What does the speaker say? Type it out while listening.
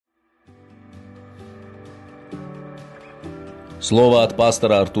Слово от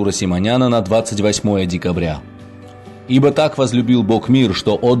пастора Артура Симоняна на 28 декабря. «Ибо так возлюбил Бог мир,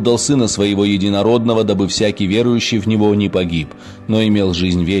 что отдал Сына Своего Единородного, дабы всякий верующий в Него не погиб, но имел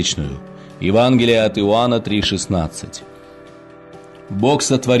жизнь вечную». Евангелие от Иоанна 3,16. Бог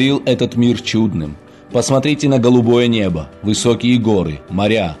сотворил этот мир чудным. Посмотрите на голубое небо, высокие горы,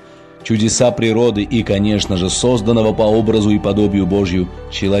 моря, чудеса природы и, конечно же, созданного по образу и подобию Божью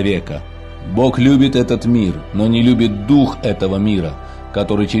человека. Бог любит этот мир, но не любит дух этого мира,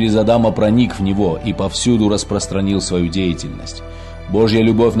 который через Адама проник в него и повсюду распространил свою деятельность. Божья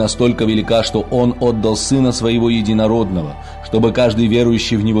любовь настолько велика, что Он отдал Сына Своего Единородного, чтобы каждый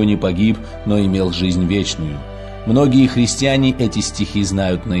верующий в Него не погиб, но имел жизнь вечную. Многие христиане эти стихи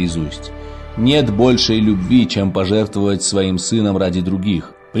знают наизусть. Нет большей любви, чем пожертвовать своим сыном ради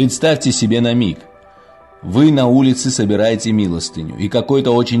других. Представьте себе на миг. Вы на улице собираете милостыню, и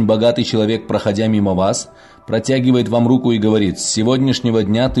какой-то очень богатый человек, проходя мимо вас, протягивает вам руку и говорит: «С сегодняшнего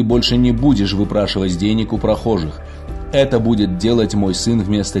дня ты больше не будешь выпрашивать денег у прохожих. Это будет делать мой сын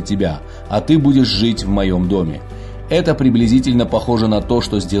вместо тебя, а ты будешь жить в моем доме». Это приблизительно похоже на то,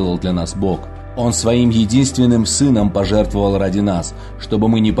 что сделал для нас Бог. Он своим единственным сыном пожертвовал ради нас, чтобы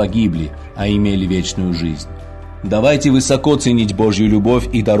мы не погибли, а имели вечную жизнь. Давайте высоко ценить Божью любовь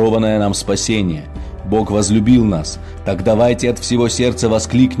и дарованное нам спасение. Бог возлюбил нас, так давайте от всего сердца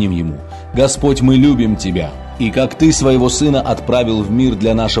воскликнем Ему: «Господь, мы любим Тебя». И как Ты своего Сына отправил в мир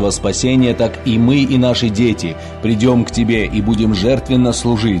для нашего спасения, так и мы и наши дети придем к Тебе и будем жертвенно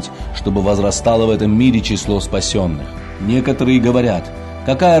служить, чтобы возрастало в этом мире число спасенных. Некоторые говорят: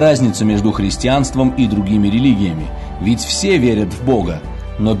 какая разница между христианством и другими религиями? Ведь все верят в Бога.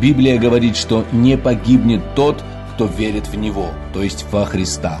 Но Библия говорит, что не погибнет тот, кто верит в Него, то есть во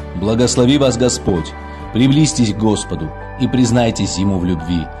Христа. Благослови вас Господь. Приблизьтесь к Господу и признайтесь Ему в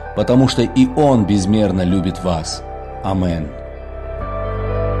любви, потому что и Он безмерно любит вас. Амен.